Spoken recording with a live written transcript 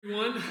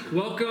Everyone,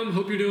 welcome.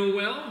 Hope you're doing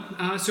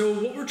well. So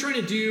what we're trying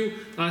to do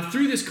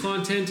through this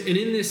content and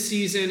in this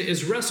season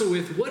is wrestle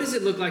with what does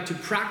it look like to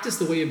practice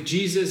the way of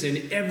Jesus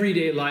in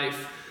everyday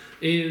life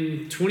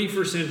in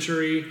 21st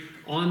century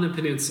on the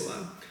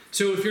peninsula.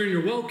 So if you're in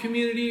your well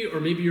community or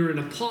maybe you're in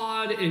a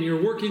pod and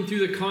you're working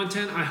through the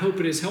content, I hope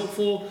it is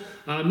helpful.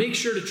 Make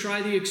sure to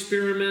try the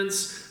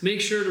experiments. Make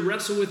sure to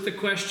wrestle with the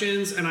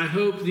questions. And I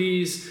hope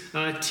these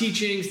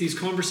teachings, these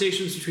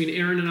conversations between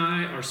Aaron and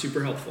I are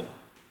super helpful.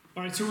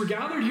 All right, so we're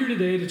gathered here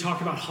today to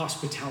talk about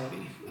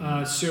hospitality.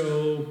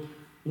 So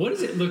what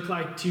does it look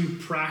like to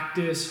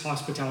practice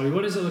hospitality?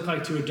 What does it look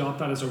like to adopt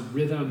that as a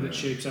rhythm that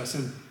shapes us?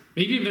 And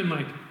maybe even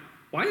like,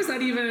 why is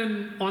that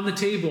even on the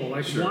table?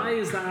 Like, why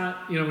is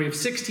that, we have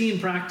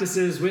 16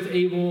 practices with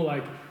Abel.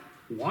 Like,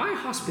 why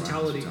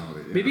hospitality?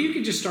 Maybe you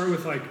could just start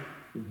with like,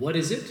 what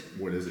is it?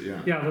 What is it?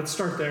 Yeah. Yeah, let's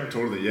start there.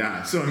 Totally,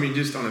 yeah. So,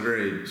 just on a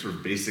very sort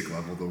of basic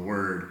level, the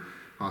word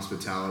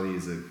hospitality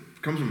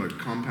comes from a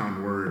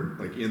compound word,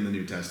 like in the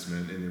New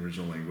Testament, in the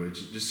original language.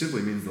 It just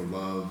simply means the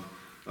love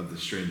of the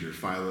stranger,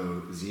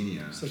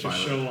 philoxenia. Such a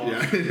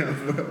show-off. Yeah,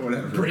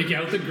 whatever. Break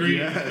out the Greek.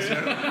 Yes,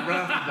 right off the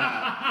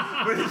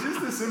bat. But it's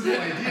just a simple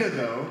idea,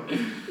 though.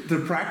 To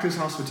practice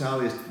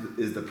hospitality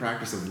is the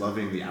practice of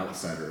loving the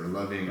outsider, or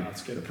loving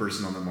the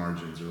person on the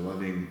margins, or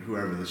loving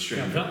whoever, the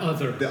stranger. Yeah, the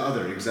other. The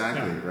other,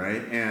 exactly,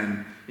 right?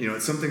 And,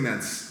 it's something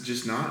that's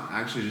just not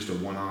actually just a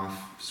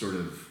one-off sort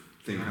of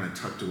thing kind of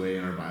tucked away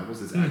in our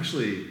Bibles. It's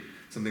actually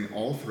something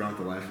all throughout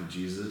the life of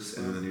Jesus,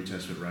 and then the New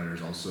Testament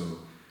writers also,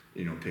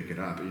 pick it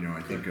up.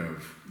 I think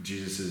of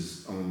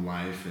Jesus' own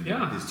life and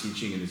his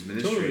teaching and his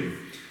ministry. Totally.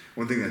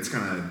 One thing that's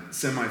kind of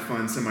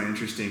semi-fun,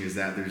 semi-interesting is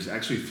that there's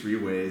actually three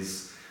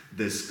ways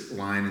this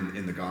line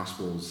in the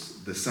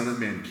Gospels, the Son of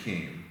Man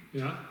came.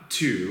 Yeah.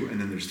 Two,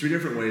 and then there's three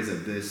different ways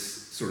that this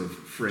sort of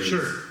phrase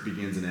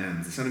begins and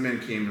ends. The Son of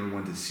Man came, number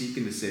one, to seek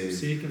and to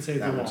save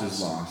that which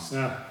is lost.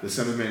 Yeah. The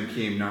Son of Man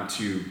came not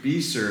to be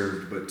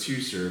served, but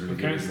to serve and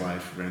give his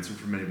life ransom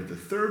for many. But the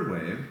third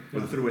way,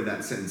 the third way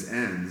that sentence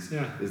ends,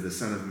 is the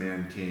Son of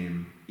Man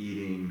came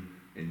eating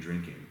and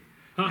drinking.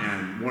 Huh.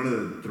 And one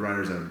of the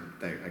writers that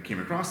I came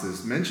across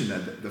this mentioned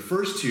that the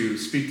first two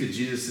speak to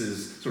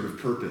Jesus' sort of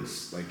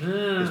purpose. Like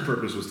his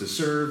purpose was to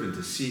serve and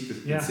to seek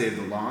and save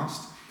the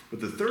lost. But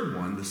the third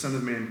one, the Son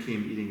of Man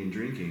came eating and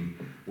drinking,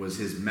 was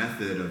his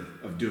method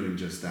of doing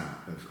just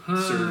that, of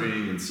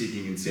serving and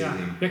seeking and saving.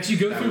 Yeah, because you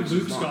go through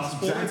Luke's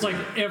gospel, it's like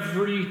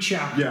every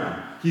chapter.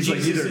 Yeah, he's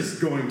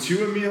Jesus like either going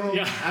to a meal,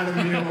 at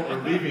a meal, or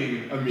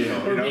leaving a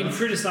meal. Or being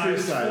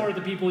criticized for the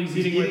people he's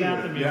eating with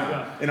at the meal.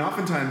 Yeah. And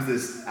oftentimes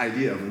this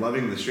idea of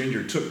loving the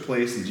stranger took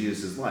place in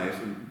Jesus'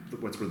 life, and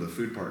what's where the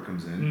food part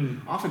comes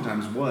in,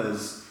 oftentimes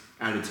was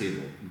at a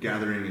table,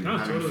 gathering and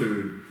having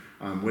food.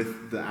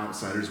 With the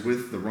outsiders,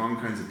 with the wrong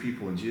kinds of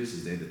people in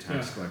Jesus' day, the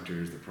tax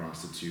collectors, the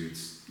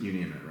prostitutes, you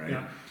name it, right?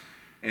 Yeah.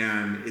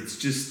 And it's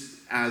just,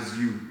 as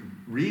you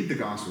read the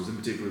Gospels, in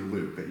particular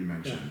Luke that you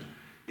mentioned,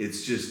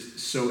 it's just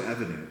so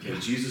evident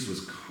that Jesus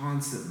was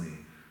constantly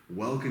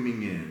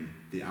welcoming in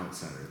the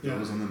outsider,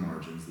 those on the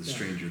margins, the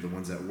stranger, the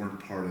ones that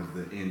weren't part of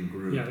the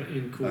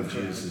in-group of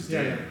Jesus'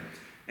 day.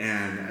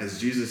 And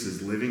as Jesus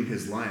is living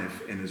his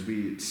life, and as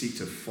we seek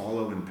to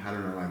follow and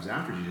pattern our lives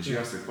after Jesus, you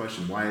ask the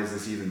question, why is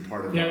this even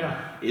part of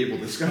our able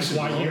discussion?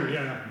 Like why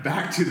here?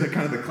 Back to the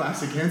kind of the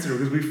classic answer,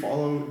 because we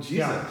follow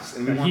Jesus.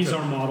 And we want he's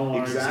our model,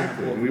 our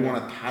example. And we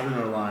want to pattern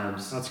our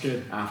lives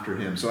after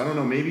him. So I don't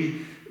know, maybe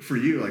for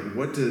you, like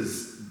what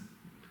does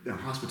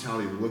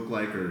hospitality look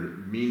like or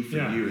mean for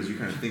you as you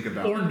kind of think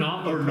about or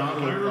not look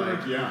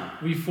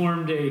like? We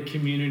formed a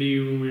community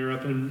when we were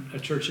up in a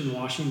church in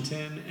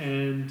Washington,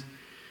 and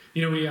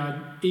we had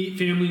 8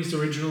 families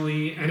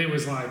originally, and it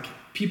was like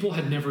people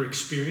had never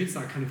experienced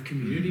that kind of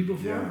community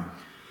before. Yeah.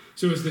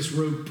 So it was this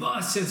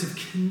robust sense of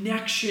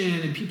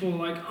connection, and people were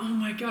like, oh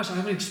my gosh, I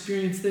haven't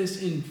experienced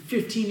this in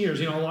 15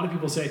 years. A lot of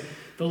people say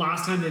the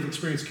last time they've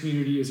experienced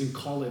community is in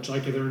college,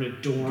 like they're in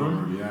a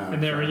dorm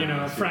and they're,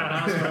 a frat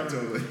house.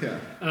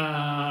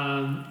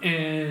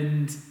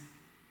 And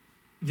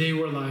they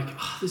were like,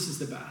 oh, this is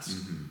the best.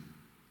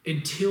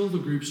 Until the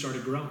group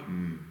started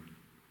growing.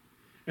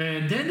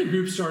 And then the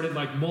group started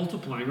like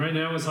multiplying. Right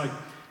now it's like,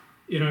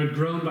 it had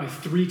grown by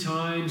 3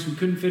 times. We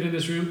couldn't fit in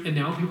this room. And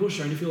now people are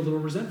starting to feel a little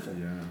resentful.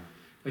 Yeah.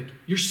 Like,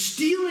 you're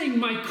stealing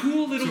my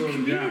cool little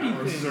community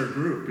thing. This is our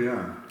group,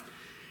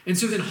 And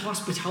so then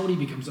hospitality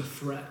becomes a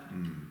threat.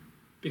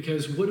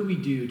 Because what do?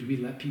 Do we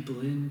let people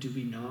in? Do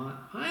we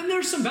not? And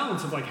there's some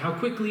balance of like how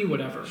quickly,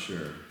 whatever.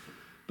 Sure.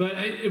 But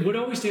what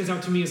always stands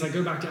out to me is I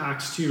go back to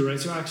Acts 2, right?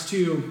 So Acts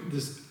 2,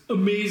 this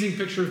amazing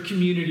picture of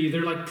community.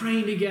 They're like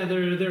praying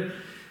together.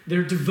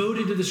 They're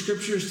devoted to the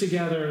scriptures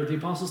together, the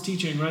apostles'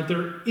 teaching, right?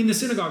 They're in the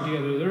synagogue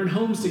together. They're in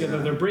homes together.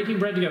 They're breaking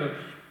bread together.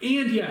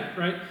 And yet,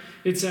 right,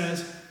 it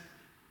says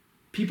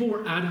people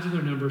were added to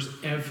their numbers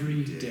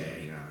every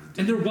day. Yeah.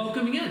 And they're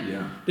welcoming in.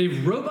 Yeah. They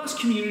have robust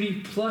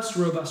community plus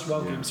robust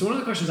welcome. Yeah. So one of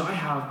the questions I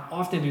have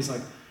often is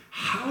like,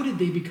 how did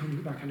they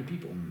become that kind of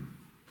people?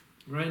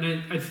 Right?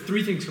 And I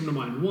 3 things come to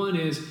mind. One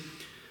is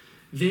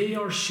they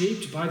are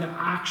shaped by the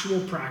actual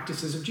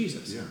practices of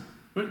Jesus. Yeah.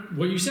 Right?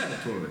 What you said.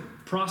 Totally.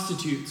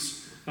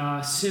 Prostitutes,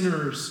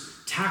 sinners,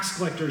 tax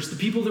collectors, the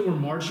people that were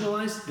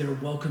marginalized, they're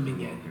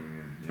welcoming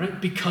in. Yeah.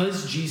 Right?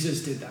 Because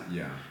Jesus did that.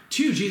 Yeah.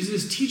 2,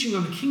 Jesus' teaching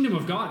on the kingdom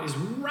of God is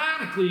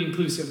radically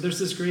inclusive. There's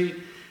this great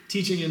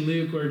teaching in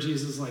Luke where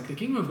Jesus is like, the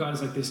kingdom of God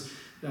is like this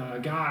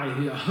guy,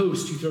 a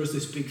host who throws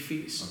this big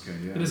feast. Okay,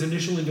 yeah. And his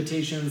initial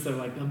invitations, they're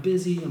like, I'm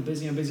busy. So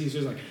he's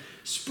like,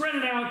 spread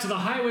it out to the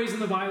highways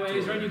and the byways,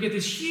 totally. Right? And you get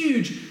this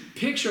huge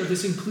picture of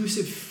this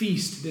inclusive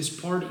feast, this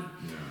party.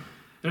 Yeah.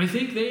 And I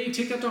think they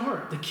take that to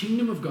heart. The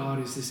kingdom of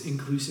God is this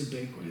inclusive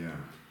banquet. Yeah.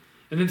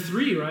 And then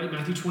 3, right,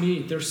 Matthew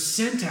 28, they're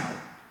sent out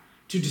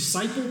to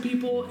disciple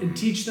people and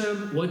teach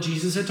them what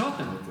Jesus had taught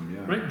them.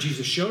 Yeah. Right?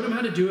 Jesus showed them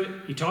how to do it.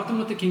 He taught them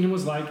what the kingdom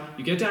was like.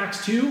 You get to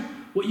Acts 2,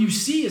 what you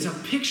see is a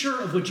picture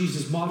of what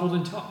Jesus modeled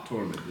and taught.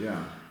 Totally,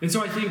 yeah. And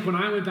so I think when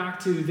I went back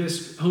to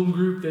this home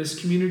group, this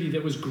community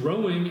that was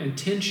growing and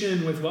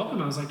tension with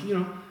welcome, I was like,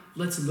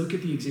 let's look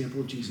at the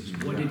example of Jesus.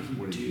 Mm-hmm.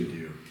 What did he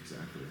do?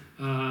 Exactly.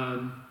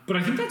 But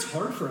I think that's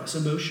hard for us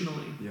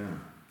emotionally.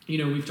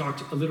 Yeah. We've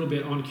talked a little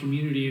bit on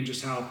community and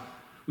just how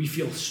we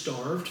feel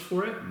starved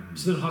for it. Mm-hmm.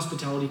 So then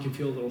hospitality can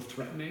feel a little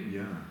threatening.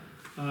 Yeah.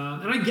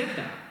 And I get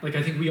that. Like,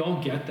 I think we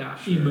all get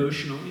that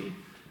emotionally.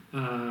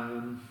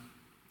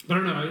 But I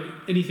don't know,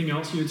 anything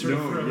else you would sort of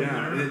throw in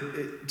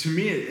there? To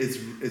me,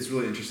 it's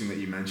really interesting that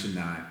you mentioned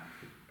that.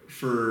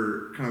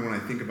 For kind of when I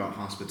think about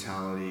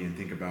hospitality and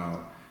think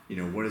about,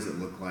 what does it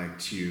look like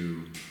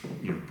to,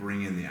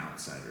 bring in the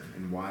outsider,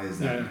 and why is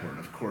that important?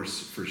 Of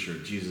course, for sure,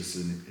 Jesus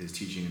and his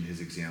teaching and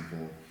his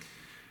example.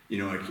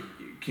 I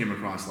came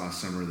across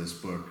last summer this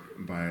book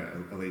by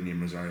a lady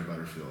named Rosaria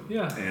Butterfield.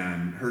 Yeah.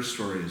 And her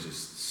story is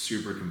just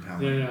super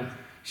compelling. Yeah.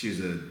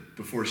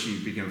 Before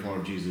she became a follower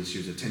of Jesus, she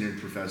was a tenured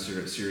professor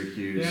at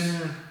Syracuse.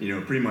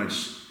 Yeah. Pretty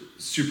much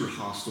super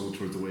hostile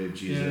towards the way of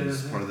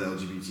Jesus, part of the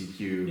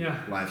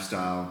LGBTQ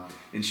lifestyle.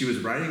 And she was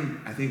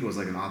writing, I think it was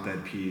like an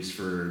op-ed piece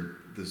for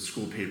the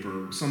school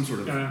paper, some sort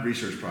of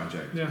research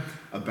project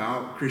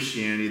about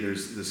Christianity.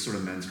 There's this sort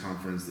of men's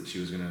conference that she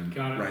was going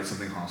to write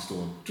something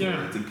hostile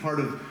towards. And part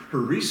of her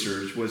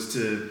research was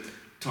to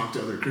talk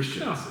to other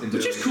Christians.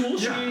 Which is cool.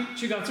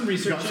 She got some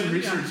research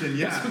in.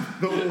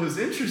 But what was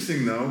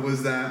interesting, though,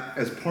 was that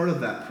as part of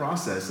that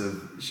process of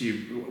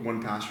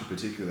one pastor in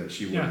particular that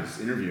she was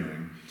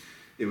interviewing,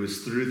 it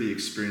was through the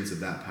experience of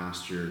that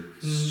pastor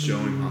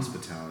showing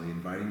hospitality,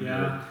 inviting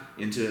her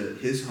into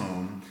his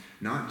home,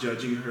 not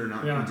judging her,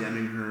 not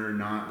condemning her,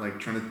 not like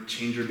trying to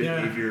change her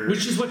behavior.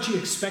 Which is what she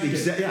expected.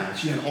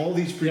 She had all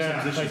these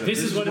presuppositions. Like, this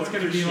is what it's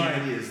going to be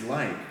like. Is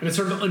like. And it's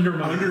sort of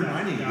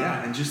undermining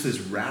that. And just this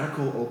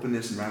radical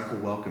openness and radical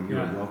welcome.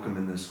 You're welcome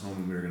in this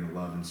home. We're going to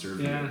love and serve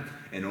you.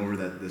 And over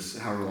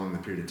however long the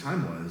period of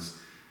time was,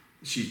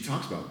 she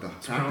talks about the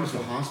practice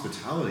of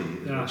hospitality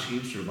is what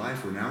changed her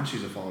life, where now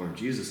she's a follower of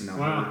Jesus, and now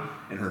her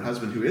and her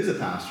husband, who is a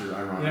pastor,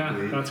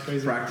 ironically,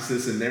 practice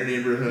this in their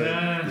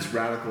neighborhood, this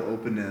radical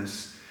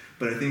openness.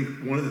 But I think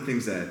one of the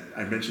things that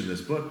I mentioned in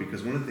this book,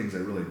 because one of the things I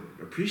really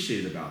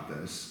appreciated about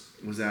this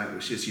was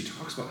that she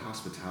talks about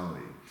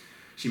hospitality.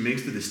 She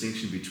makes the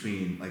distinction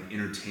between like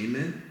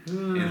entertainment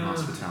and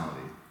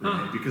hospitality,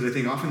 right? Because I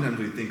think oftentimes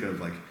we think of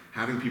like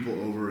having people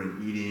over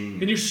and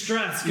eating. And you're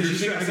stressed because you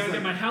think, I gotta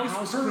get my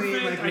house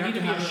perfect, like, I need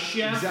to be a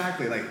chef.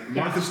 Exactly, like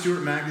Martha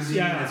Stewart magazine,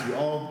 as we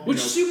all, which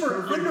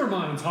super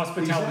undermines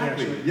hospitality,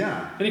 actually.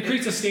 Yeah. And it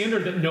creates a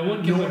standard that no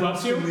one can live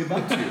up to.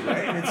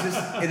 Right? And it's just,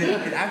 and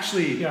it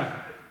actually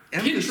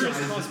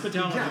emphasizes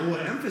hospitality.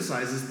 It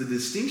emphasizes the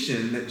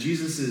distinction that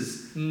Jesus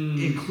is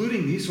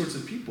including these sorts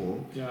of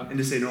people, and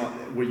to say, no,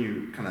 when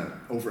you kind of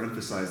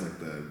overemphasize like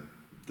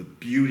the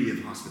beauty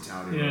of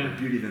hospitality or the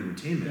beauty of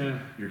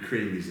entertainment, you're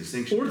creating these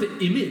distinctions. Or the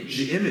image.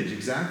 The image,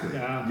 exactly.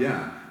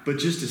 Yeah. But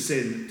just to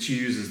say, she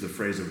uses the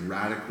phrase of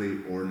radically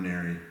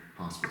ordinary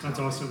hospitality. That's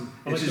awesome.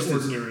 I like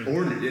the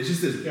ordinary. It's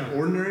just this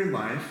ordinary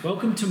life.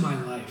 Welcome to my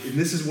life. And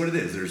this is what it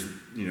is. There's,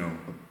 a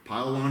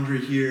pile of laundry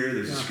here.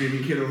 There's a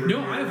screaming kid over here.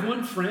 No, I have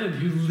one friend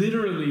who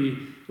literally,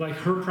 like,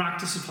 her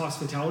practice of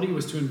hospitality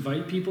was to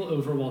invite people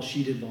over while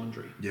she did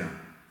laundry. Yeah.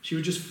 She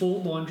would just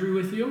fold laundry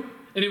with you.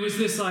 And it was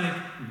this like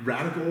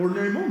radical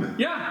ordinary moment.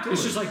 Yeah. Totally.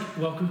 It's just like,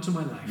 welcome to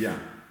my life. Yeah.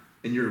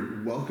 And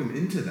you're welcome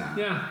into that.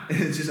 Yeah. And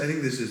it's just, I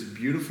think there's this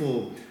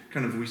beautiful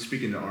kind of, we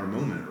speak into our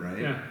moment, right?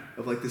 Yeah.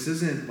 Of like, this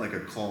isn't like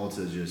a call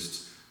to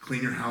just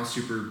clean your house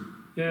super,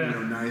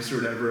 nice or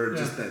whatever.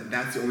 Just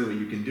that's the only way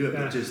you can do it.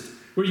 But just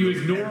where you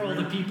ignore all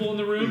the people in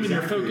the room and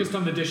you're focused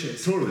on the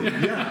dishes. Totally.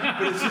 Yeah.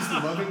 But it's just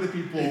loving the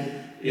people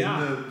in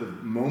the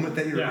moment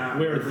that you're at.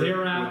 Where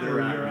they're at, where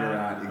you're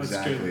at.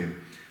 Exactly.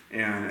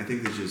 And I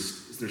think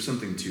there's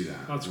something to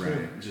that. That's right.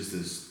 Cool. Just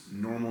this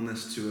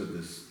normalness to it,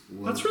 this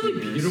that's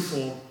really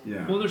beautiful.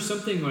 Yeah. Well, there's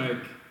something like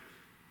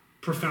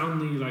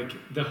profoundly like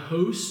the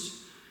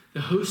host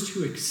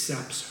who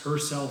accepts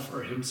herself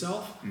or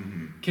himself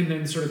can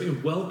then sort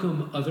of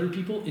welcome other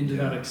people into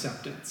that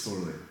acceptance.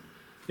 Totally.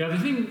 Yeah, the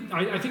thing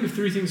I think of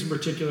 3 things in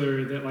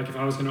particular that, like, if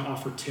I was going to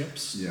offer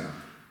tips. Yeah.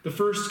 The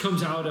first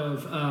comes out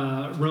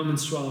of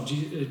Romans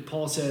 12.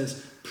 Paul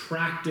says,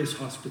 practice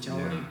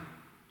hospitality. Yeah.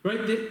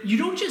 Right? That you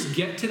don't just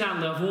get to that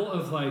level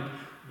of like,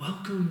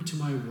 welcome to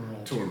my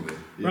world. Totally.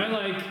 Yeah. Right?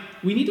 Like,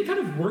 we need to kind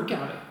of work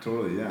at it.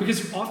 Totally, yeah.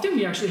 Because often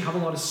we actually have a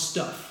lot of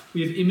stuff.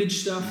 We have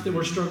image stuff that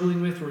we're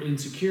struggling with. We're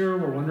insecure.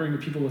 We're wondering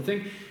what people will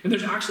think. And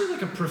there's actually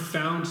like a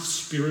profound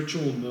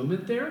spiritual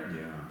moment there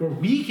where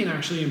we can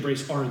actually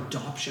embrace our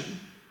adoption,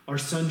 our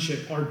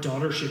sonship, our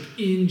daughtership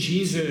in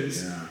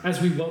Jesus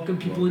as we welcome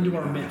people into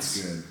our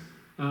midst.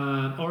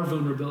 Our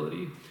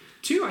vulnerability.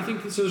 Two, I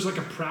think, so there's like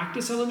a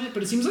practice element,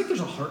 but it seems like there's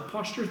a heart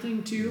posture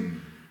thing too.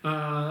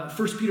 1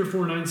 Peter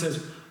 4:9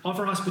 says,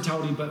 offer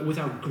hospitality, but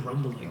without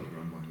grumbling.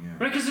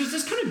 Right? Because there's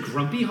this kind of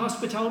grumpy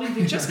hospitality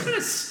that just kind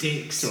of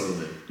stinks.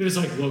 Totally. You're just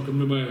like, welcome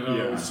to my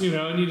house, you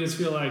know, and you just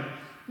feel like,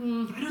 I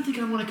don't think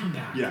I want to come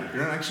back. Yeah,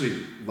 you're not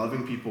actually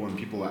loving people and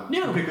people that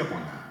pick up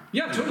on that.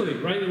 Yeah, totally,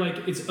 right?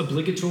 Like, it's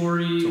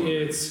obligatory,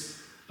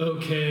 it's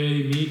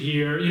okay, meet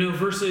here, you know,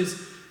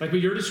 versus like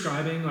what you're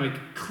describing,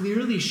 like,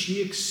 clearly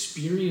she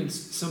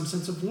experienced some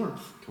sense of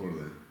warmth.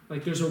 Totally.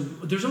 Like, there's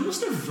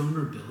almost a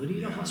vulnerability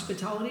to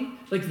hospitality.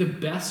 Like, the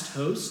best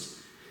host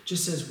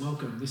just says,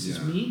 welcome, this is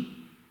me.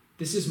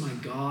 This is my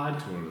God.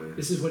 Totally.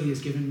 This is what he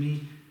has given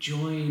me.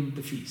 Join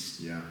the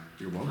feast. Yeah,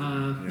 you're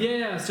welcome.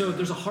 So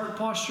there's a heart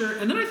posture.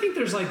 And then I think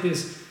there's like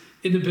this,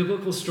 in the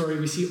biblical story,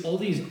 we see all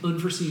these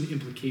unforeseen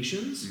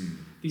implications,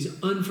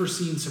 these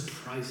unforeseen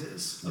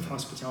surprises of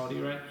hospitality,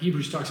 right?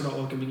 Hebrews talks about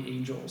welcoming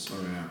angels. Oh,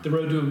 yeah. The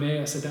road to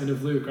Emmaus at the end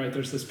of Luke, right?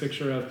 There's this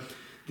picture of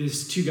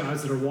these two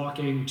guys that are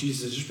walking.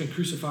 Jesus has just been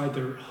crucified.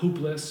 They're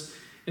hopeless.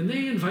 And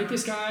they invite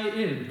this guy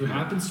in, who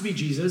happens to be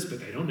Jesus, but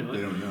they don't know it.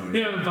 They don't know it.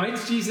 They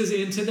invites Jesus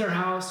into their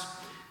house.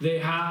 They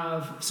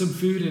have some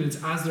food, and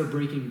it's as they're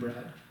breaking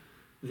bread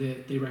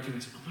that they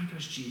recognize, oh my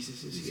gosh,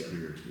 Jesus is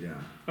here. Yeah.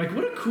 Like,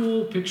 what a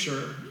cool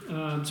picture.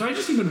 So I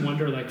just even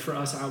wonder, like, for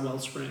us at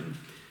Wellspring,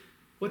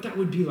 what that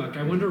would be like.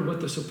 I wonder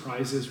what the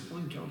surprises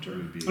we'll encounter.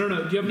 I don't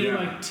know. Do you have any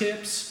like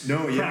tips,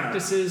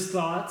 practices,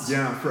 thoughts?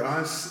 Yeah, for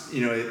us,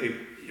 you know,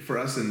 for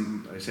us,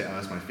 and I say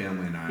us, my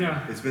family and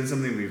I, it's been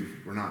something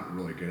we're not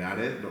really good at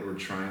it, but we're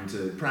trying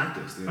to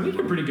practice. You know, I think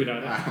you're pretty good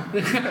at it.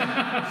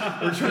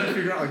 We're trying to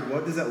figure out, like,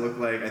 what does that look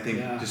like, I think,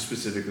 just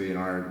specifically in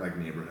our, like,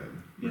 neighborhood.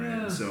 Right?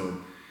 Yeah. So,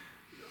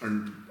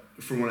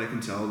 from what I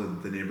can tell,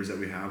 the neighbors that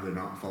we have, they're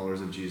not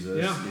followers of Jesus,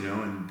 you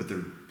know, but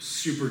they're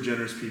super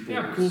generous people.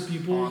 Yeah, cool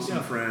people.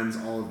 Awesome friends,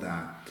 all of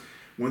that.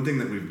 One thing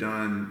that we've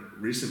done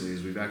recently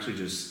is we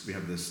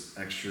have this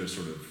extra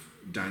sort of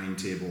dining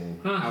table,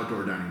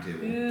 outdoor dining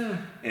table,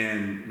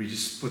 and we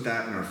just put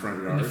that in our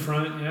front yard. In the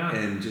front,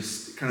 and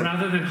just kind of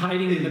rather than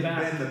hiding in the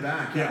back. In the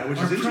back, which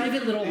our is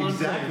private little enclave.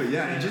 Exactly,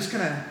 and just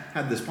kind of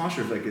had this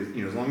posture of, like,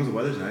 you know, as long as the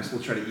weather's nice,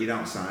 we'll try to eat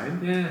outside.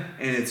 And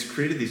it's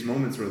created these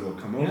moments where they'll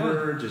come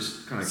over,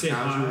 just kind of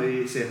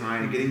casually say hi,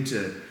 and getting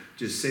to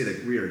just say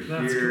that we are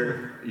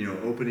here, you know,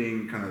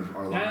 opening kind of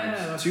our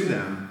lives to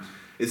them.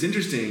 It's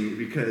interesting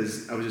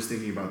because I was just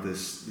thinking about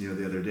this, you know,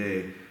 the other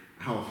day,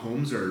 how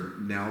homes are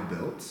now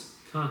built.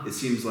 It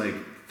seems like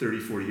 30,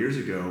 40 years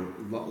ago,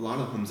 a lot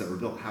of homes that were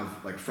built have,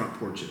 like, front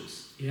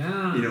porches.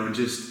 Yeah. You know, and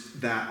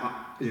just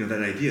that, you know,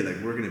 that idea, like,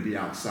 we're going to be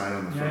outside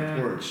on the front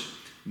porch.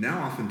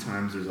 Now,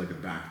 oftentimes, there's, like, a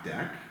back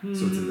deck, so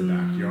it's in the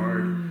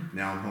backyard.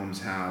 Now,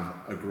 homes have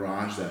a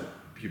garage that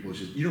people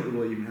just, you don't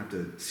really even have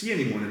to see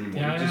anyone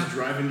anymore. You just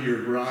drive into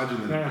your garage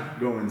and then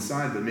go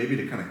inside. But maybe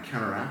to kind of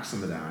counteract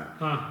some of that,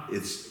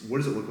 it's, what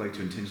does it look like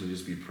to intentionally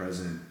just be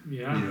present,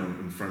 you know,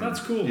 in front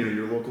of, you know,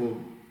 your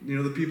local, you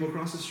know, the people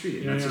across the street.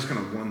 And that's just kind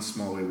of one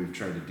small way we've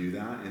tried to do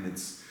that. And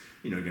it's,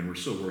 you know, again, we're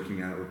still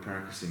working at it, we're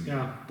practicing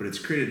it. But it's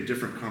created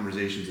different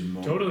conversations and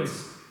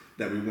moments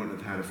that we wouldn't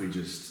have had if we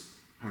just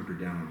hunkered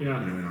down, you know,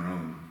 in our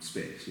own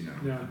space, you know.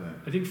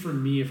 But I think for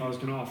me, if I was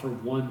going to offer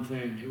one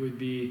thing, it would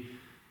be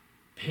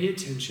pay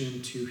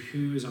attention to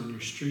who is on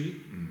your street,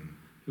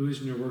 who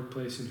is in your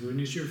workplace, and who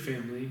is your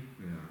family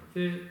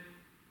that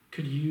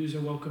could use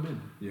a welcome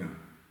in. Yeah.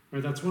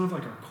 Right, that's one of,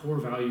 like, our core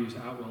values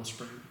at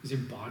Wellspring, is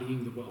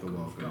embodying the welcome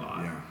of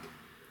God.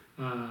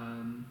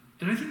 And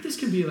I think this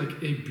can be, like,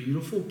 a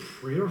beautiful,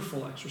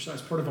 prayerful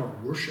exercise, part of our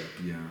worship.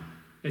 Yeah.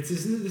 This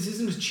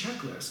isn't a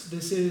checklist.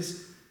 This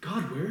is,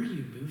 God, where are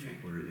you moving?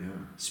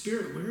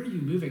 Spirit, where are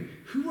you moving?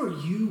 Who are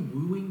you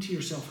wooing to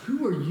yourself?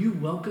 Who are you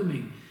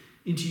welcoming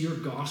into your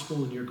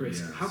gospel and your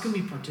grace? How can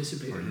we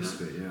participate in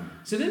that?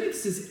 So then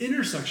it's this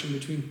intersection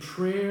between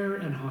prayer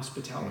and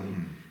hospitality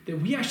that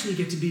we actually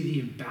get to be the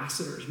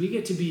ambassadors. We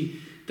get to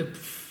be the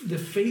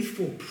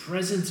faithful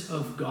presence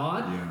of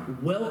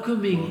God,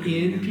 welcoming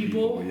in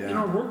people in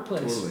our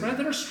workplace, right,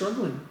 that are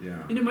struggling.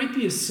 And it might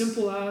be as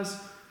simple as,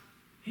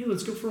 hey,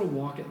 let's go for a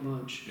walk at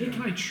lunch. Hey,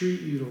 can I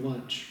treat you to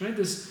lunch? Right,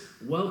 this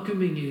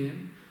welcoming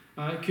in.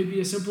 It could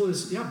be as simple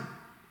as,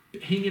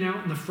 hanging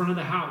out in the front of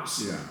the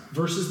house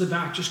versus the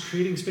back, just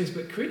creating space,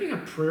 but creating a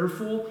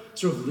prayerful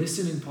sort of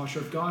listening posture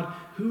of, God,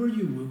 who are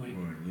you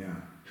wooing?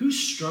 Who's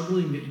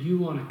struggling that you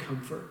want to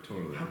comfort?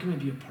 How can I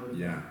be a part of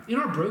that? In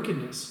our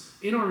brokenness,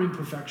 in our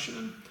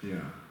imperfection.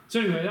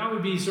 So anyway, that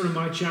would be sort of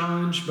my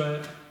challenge,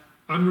 but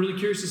I'm really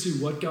curious to see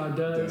what God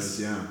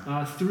does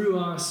through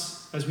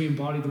us as we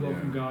embody the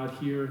welcome God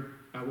here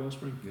at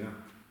Wellspring.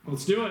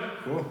 Let's do it.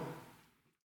 Cool.